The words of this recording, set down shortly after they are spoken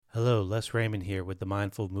Hello, Les Raymond here with the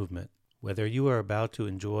Mindful Movement. Whether you are about to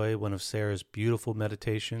enjoy one of Sarah's beautiful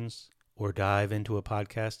meditations or dive into a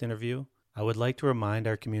podcast interview, I would like to remind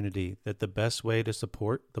our community that the best way to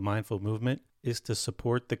support the Mindful Movement is to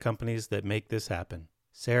support the companies that make this happen.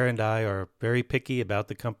 Sarah and I are very picky about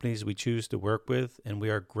the companies we choose to work with, and we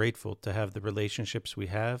are grateful to have the relationships we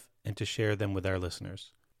have and to share them with our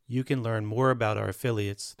listeners. You can learn more about our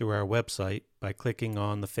affiliates through our website by clicking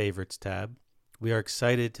on the Favorites tab. We are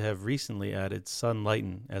excited to have recently added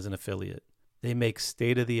Sunlighten as an affiliate. They make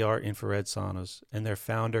state-of-the-art infrared saunas, and their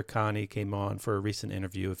founder, Connie, came on for a recent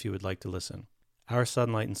interview if you would like to listen. Our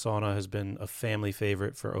Sunlighten sauna has been a family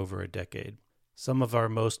favorite for over a decade. Some of our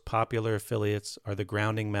most popular affiliates are the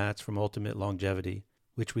grounding mats from Ultimate Longevity,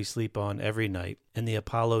 which we sleep on every night, and the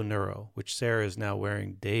Apollo Neuro, which Sarah is now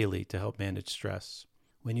wearing daily to help manage stress.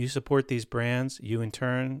 When you support these brands, you in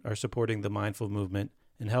turn are supporting the Mindful Movement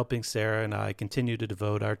and helping Sarah and I continue to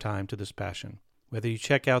devote our time to this passion. Whether you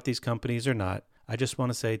check out these companies or not, I just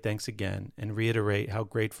want to say thanks again and reiterate how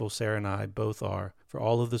grateful Sarah and I both are for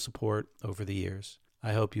all of the support over the years.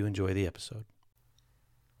 I hope you enjoy the episode.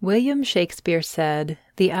 William Shakespeare said,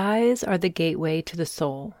 "The eyes are the gateway to the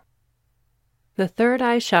soul." The third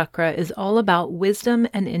eye chakra is all about wisdom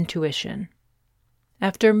and intuition.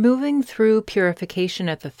 After moving through purification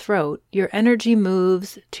at the throat, your energy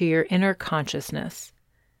moves to your inner consciousness.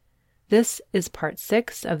 This is part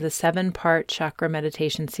 6 of the 7-part chakra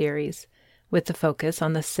meditation series, with the focus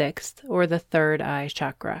on the 6th or the third eye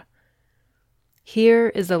chakra. Here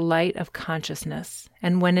is a light of consciousness,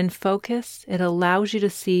 and when in focus, it allows you to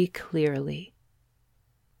see clearly.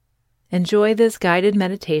 Enjoy this guided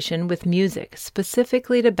meditation with music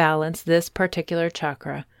specifically to balance this particular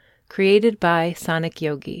chakra, created by Sonic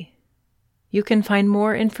Yogi. You can find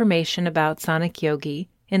more information about Sonic Yogi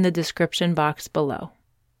in the description box below.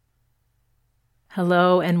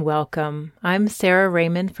 Hello and welcome. I'm Sarah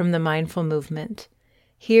Raymond from the Mindful Movement.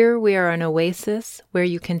 Here we are an oasis where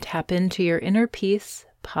you can tap into your inner peace,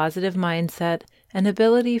 positive mindset, and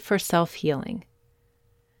ability for self-healing.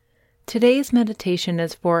 Today's meditation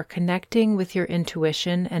is for connecting with your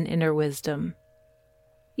intuition and inner wisdom.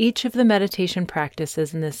 Each of the meditation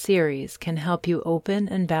practices in this series can help you open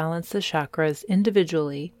and balance the chakras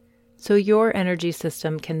individually so your energy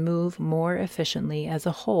system can move more efficiently as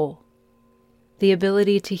a whole. The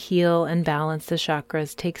ability to heal and balance the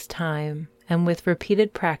chakras takes time, and with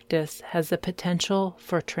repeated practice has the potential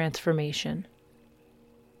for transformation.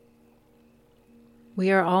 We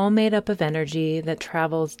are all made up of energy that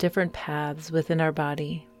travels different paths within our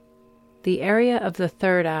body. The area of the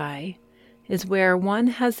third eye is where one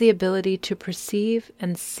has the ability to perceive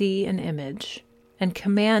and see an image and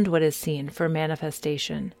command what is seen for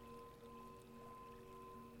manifestation.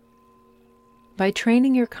 By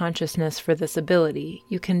training your consciousness for this ability,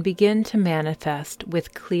 you can begin to manifest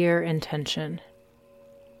with clear intention.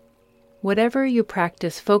 Whatever you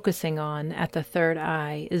practice focusing on at the third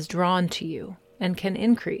eye is drawn to you and can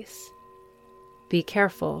increase. Be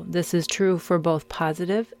careful, this is true for both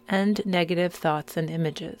positive and negative thoughts and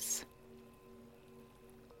images.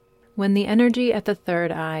 When the energy at the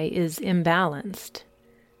third eye is imbalanced,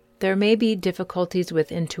 there may be difficulties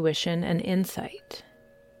with intuition and insight.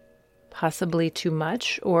 Possibly too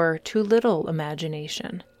much or too little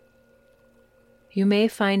imagination. You may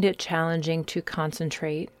find it challenging to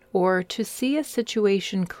concentrate or to see a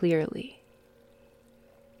situation clearly.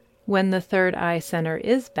 When the third eye center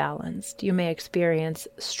is balanced, you may experience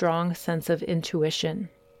a strong sense of intuition,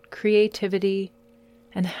 creativity,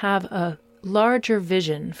 and have a larger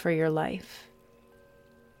vision for your life.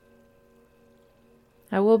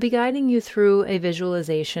 I will be guiding you through a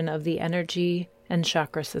visualization of the energy and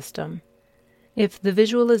chakra system. If the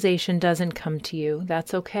visualization doesn't come to you,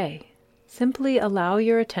 that's okay. Simply allow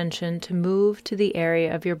your attention to move to the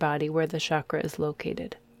area of your body where the chakra is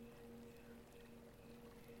located.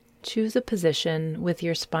 Choose a position with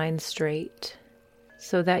your spine straight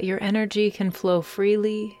so that your energy can flow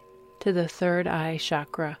freely to the third eye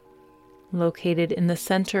chakra, located in the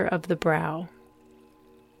center of the brow.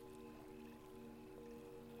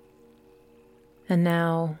 And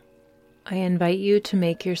now, I invite you to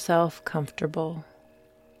make yourself comfortable.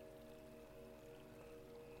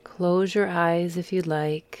 Close your eyes if you'd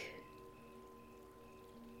like.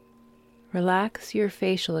 Relax your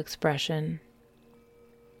facial expression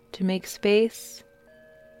to make space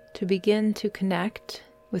to begin to connect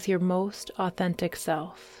with your most authentic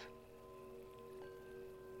self.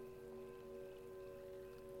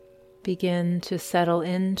 Begin to settle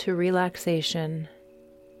into relaxation,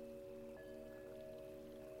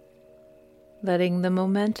 letting the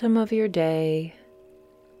momentum of your day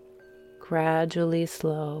gradually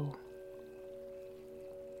slow.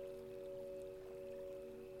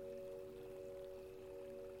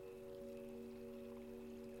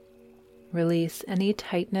 Release any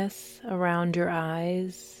tightness around your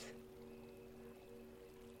eyes,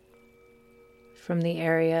 from the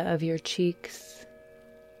area of your cheeks,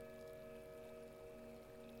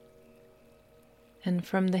 and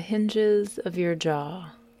from the hinges of your jaw.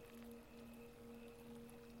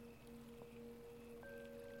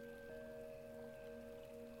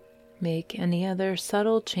 Make any other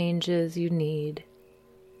subtle changes you need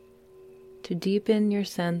to deepen your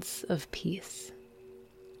sense of peace.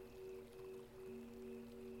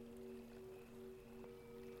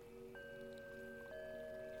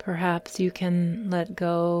 Perhaps you can let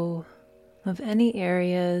go of any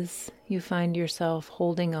areas you find yourself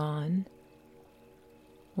holding on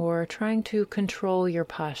or trying to control your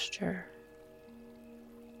posture.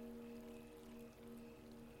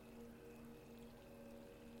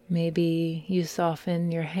 Maybe you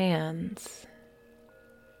soften your hands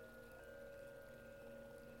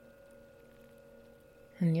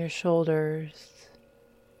and your shoulders.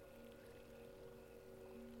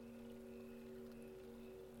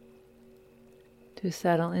 To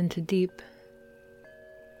settle into deep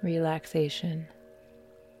relaxation.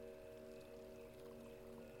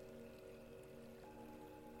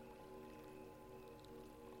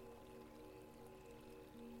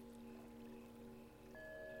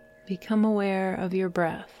 Become aware of your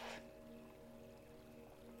breath.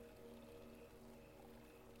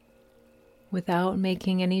 Without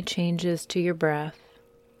making any changes to your breath,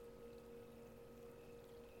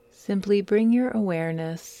 simply bring your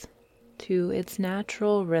awareness to its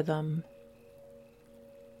natural rhythm.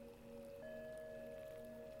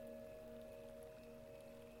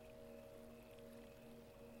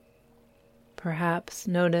 Perhaps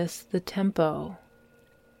notice the tempo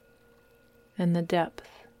and the depth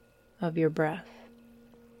of your breath.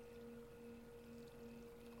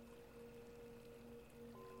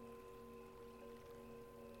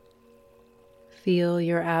 Feel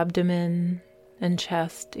your abdomen and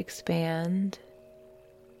chest expand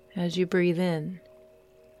as you breathe in.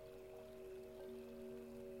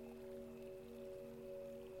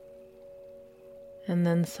 And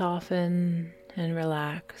then soften and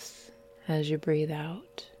relax as you breathe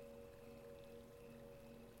out.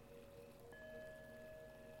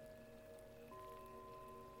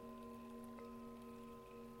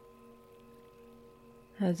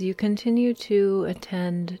 As you continue to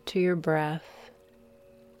attend to your breath,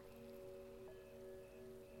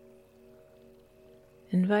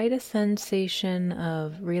 invite a sensation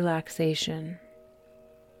of relaxation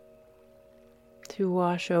to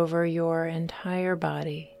wash over your entire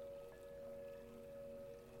body.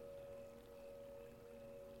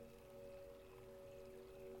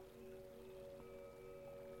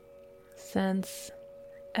 Sense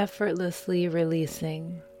effortlessly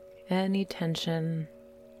releasing any tension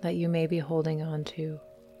that you may be holding on to.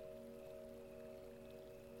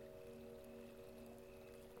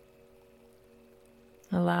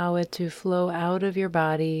 Allow it to flow out of your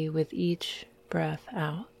body with each breath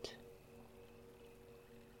out.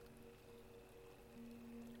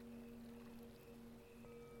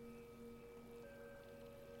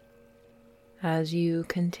 As you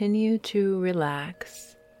continue to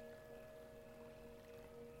relax,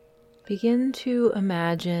 begin to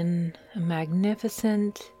imagine a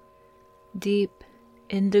magnificent, deep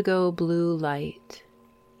indigo blue light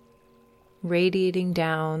radiating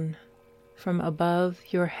down from above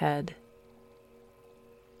your head.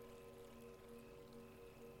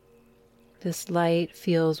 This light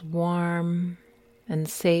feels warm and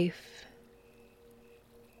safe.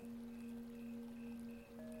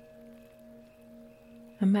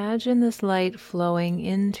 Imagine this light flowing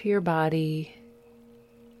into your body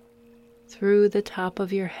through the top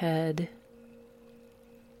of your head,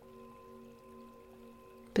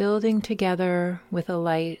 building together with a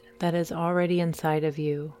light that is already inside of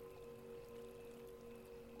you.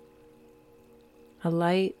 A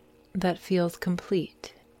light that feels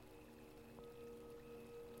complete.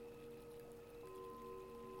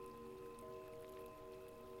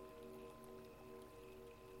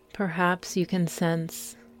 Perhaps you can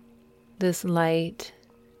sense this light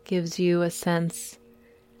gives you a sense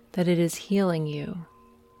that it is healing you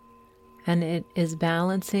and it is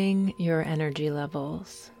balancing your energy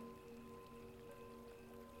levels.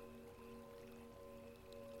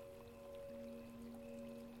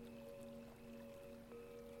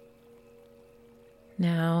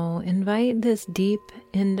 Now invite this deep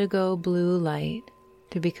indigo blue light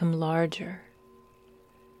to become larger.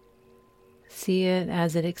 See it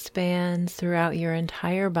as it expands throughout your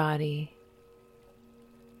entire body,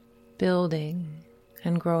 building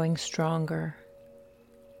and growing stronger.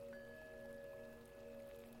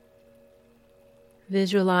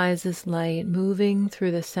 Visualize this light moving through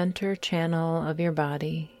the center channel of your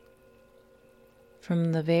body,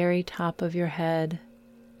 from the very top of your head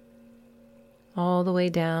all the way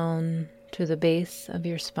down to the base of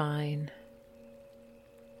your spine.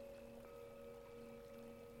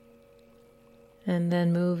 And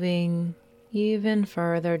then moving even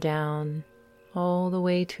further down all the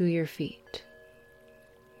way to your feet.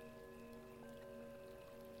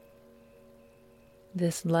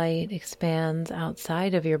 This light expands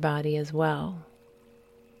outside of your body as well,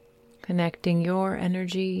 connecting your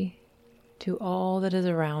energy to all that is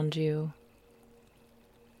around you,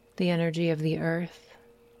 the energy of the earth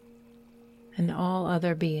and all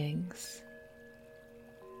other beings.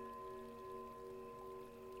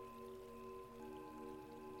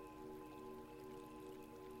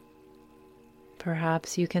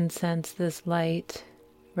 Perhaps you can sense this light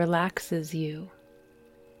relaxes you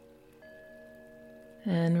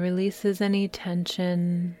and releases any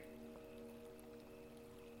tension,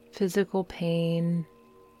 physical pain,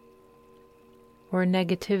 or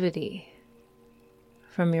negativity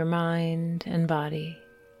from your mind and body.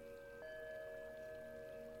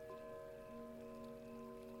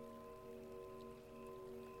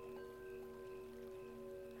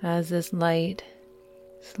 As this light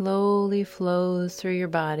slowly flows through your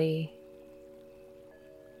body,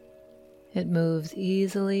 it moves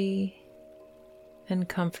easily and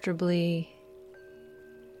comfortably,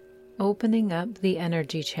 opening up the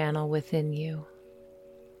energy channel within you.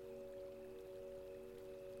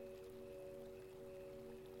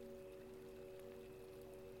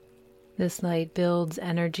 This light builds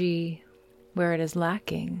energy where it is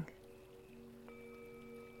lacking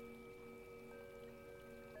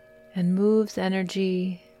and moves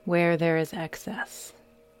energy where there is excess.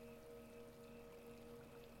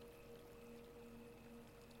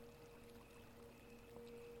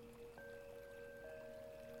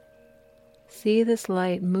 See this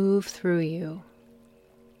light move through you,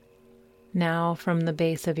 now from the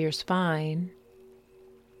base of your spine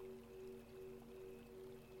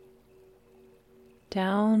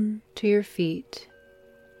down to your feet,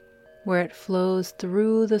 where it flows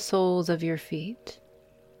through the soles of your feet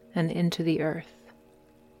and into the earth.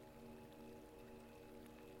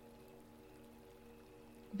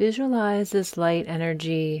 Visualize this light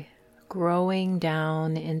energy growing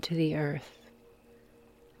down into the earth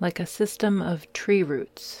like a system of tree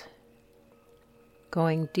roots,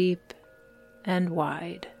 going deep and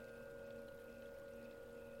wide.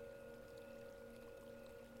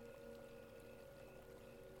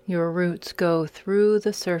 Your roots go through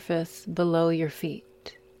the surface below your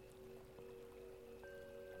feet,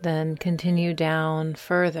 then continue down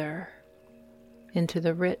further into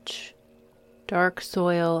the rich, dark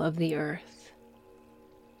soil of the earth.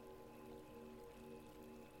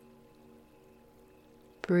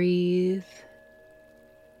 Breathe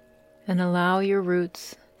and allow your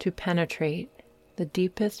roots to penetrate the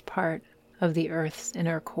deepest part of the earth's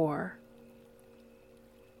inner core.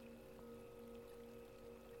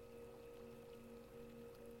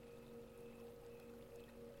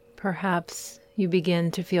 Perhaps you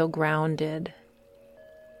begin to feel grounded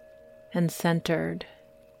and centered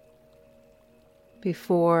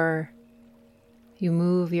before you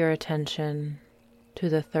move your attention to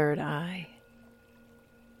the third eye.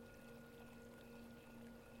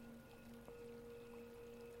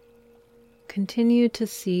 Continue to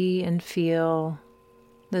see and feel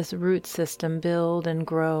this root system build and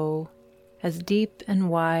grow as deep and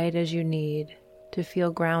wide as you need to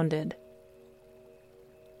feel grounded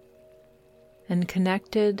and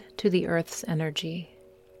connected to the earth's energy.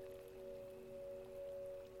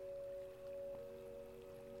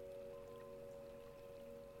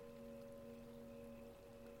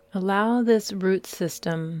 Allow this root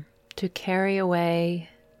system to carry away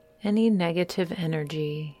any negative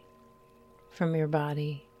energy from your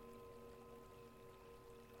body.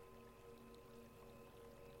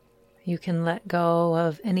 You can let go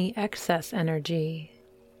of any excess energy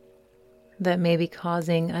that may be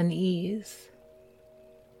causing unease.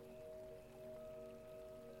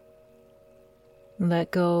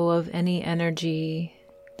 Let go of any energy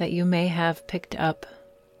that you may have picked up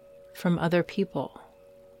from other people.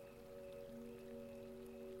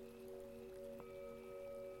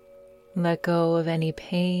 Let go of any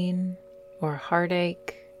pain or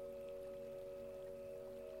heartache,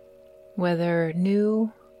 whether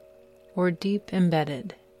new or deep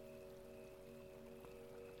embedded.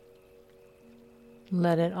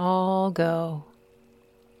 Let it all go.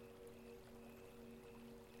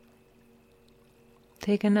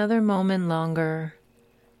 Take another moment longer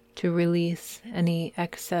to release any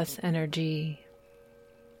excess energy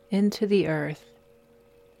into the earth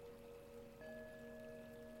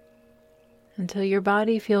until your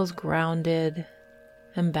body feels grounded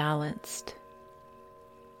and balanced.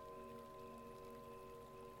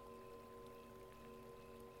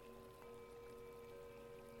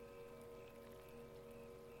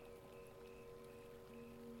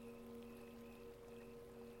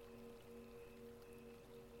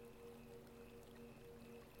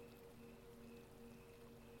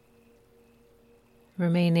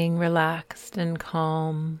 Remaining relaxed and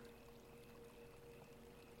calm,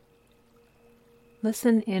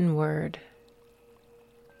 listen inward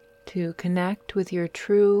to connect with your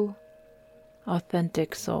true,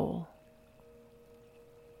 authentic soul.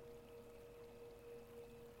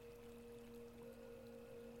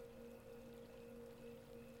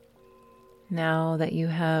 Now that you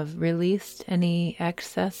have released any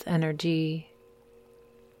excess energy,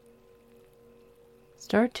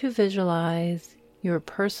 start to visualize your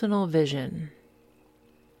personal vision,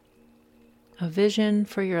 a vision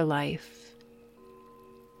for your life,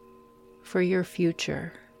 for your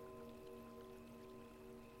future.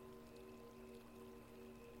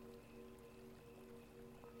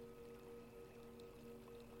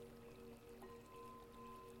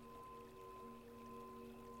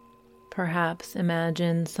 Perhaps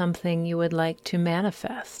imagine something you would like to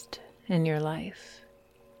manifest in your life.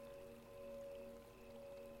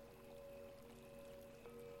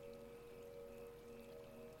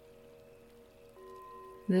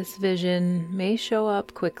 This vision may show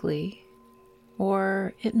up quickly,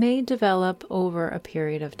 or it may develop over a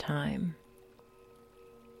period of time.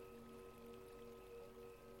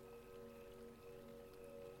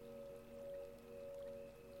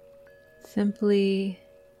 Simply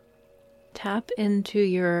tap into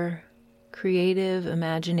your creative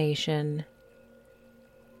imagination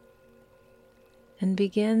and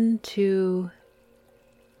begin to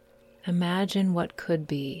imagine what could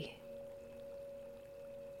be.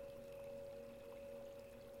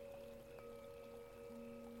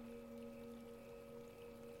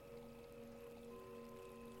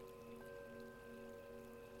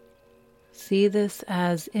 See this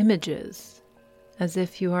as images, as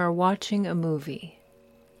if you are watching a movie.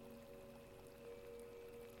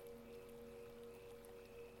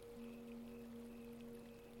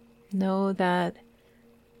 Know that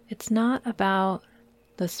it's not about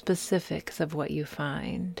the specifics of what you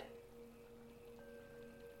find.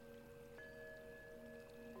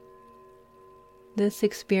 This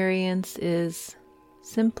experience is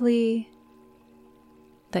simply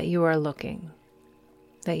that you are looking,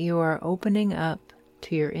 that you are opening up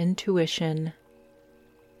to your intuition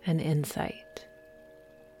and insight.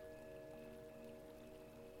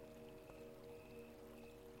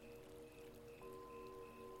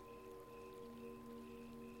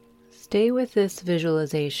 Stay with this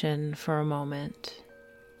visualization for a moment.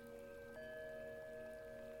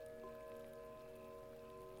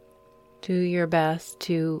 Do your best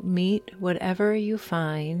to meet whatever you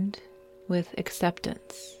find with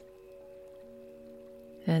acceptance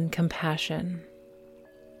and compassion.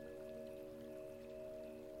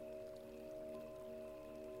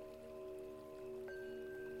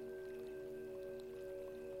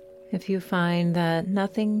 If you find that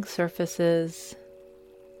nothing surfaces,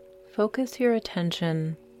 focus your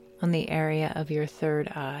attention on the area of your third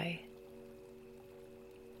eye.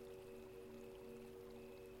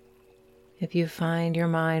 If you find your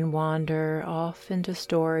mind wander off into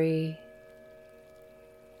story,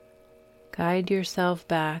 guide yourself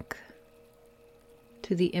back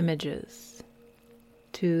to the images,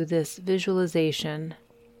 to this visualization,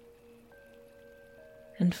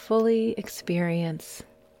 and fully experience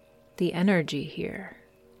the energy here.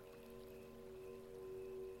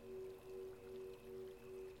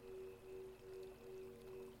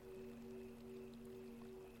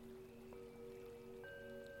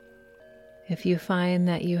 If you find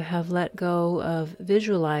that you have let go of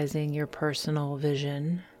visualizing your personal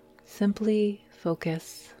vision, simply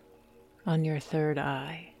focus on your third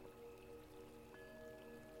eye.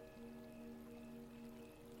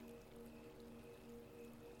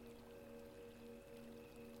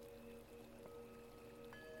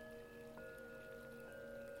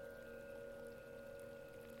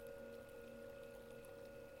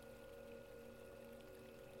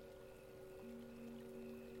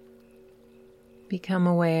 Become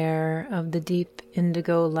aware of the deep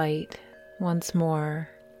indigo light once more.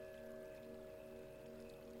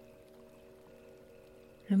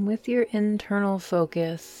 And with your internal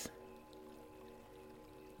focus,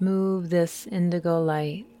 move this indigo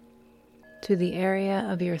light to the area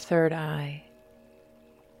of your third eye,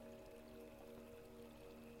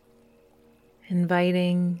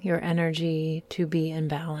 inviting your energy to be in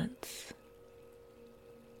balance.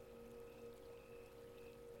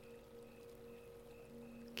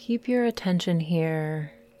 Keep your attention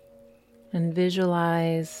here and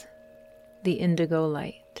visualize the indigo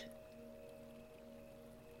light.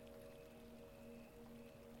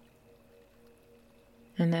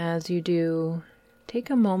 And as you do, take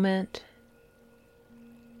a moment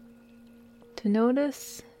to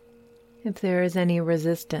notice if there is any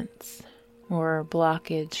resistance or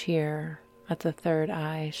blockage here at the third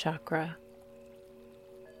eye chakra.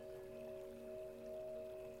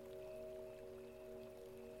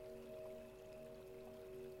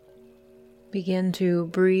 Begin to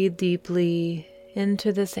breathe deeply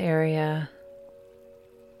into this area.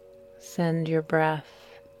 Send your breath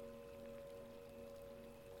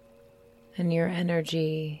and your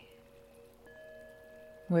energy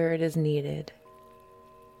where it is needed.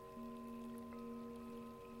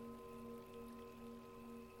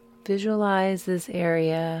 Visualize this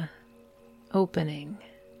area opening.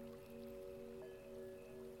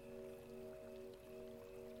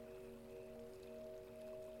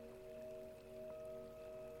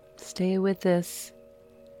 Stay with this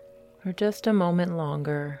for just a moment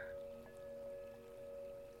longer.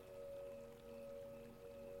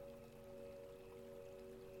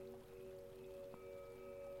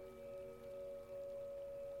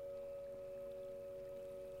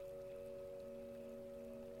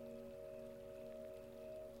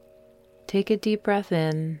 Take a deep breath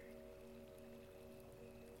in,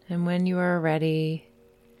 and when you are ready,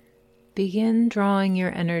 begin drawing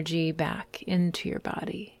your energy back into your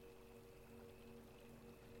body.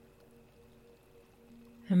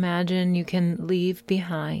 Imagine you can leave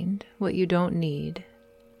behind what you don't need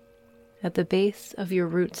at the base of your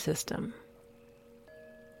root system.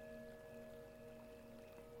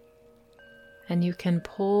 And you can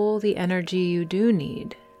pull the energy you do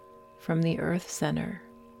need from the earth center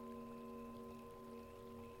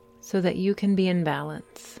so that you can be in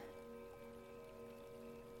balance.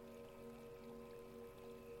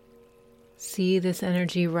 See this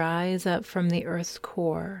energy rise up from the earth's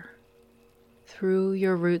core, through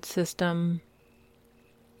your root system,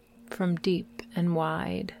 from deep and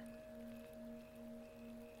wide.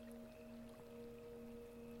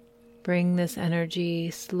 Bring this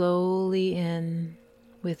energy slowly in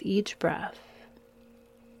with each breath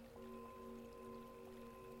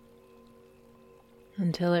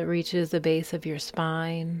until it reaches the base of your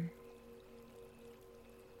spine.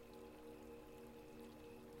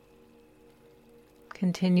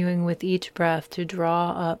 Continuing with each breath to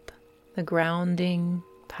draw up the grounding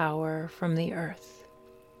power from the earth.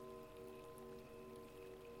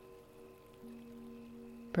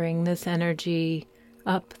 Bring this energy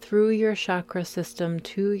up through your chakra system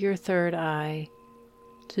to your third eye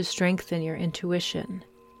to strengthen your intuition,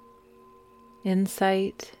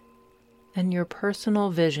 insight, and your personal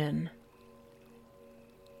vision.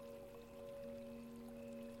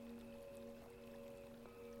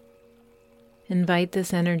 Invite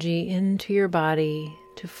this energy into your body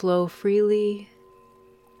to flow freely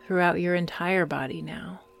throughout your entire body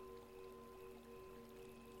now.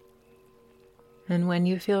 And when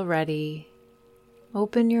you feel ready,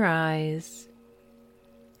 open your eyes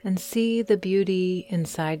and see the beauty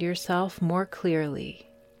inside yourself more clearly,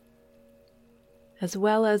 as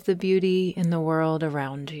well as the beauty in the world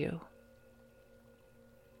around you.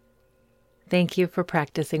 Thank you for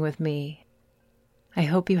practicing with me. I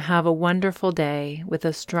hope you have a wonderful day with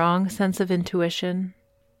a strong sense of intuition,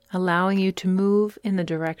 allowing you to move in the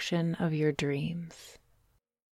direction of your dreams.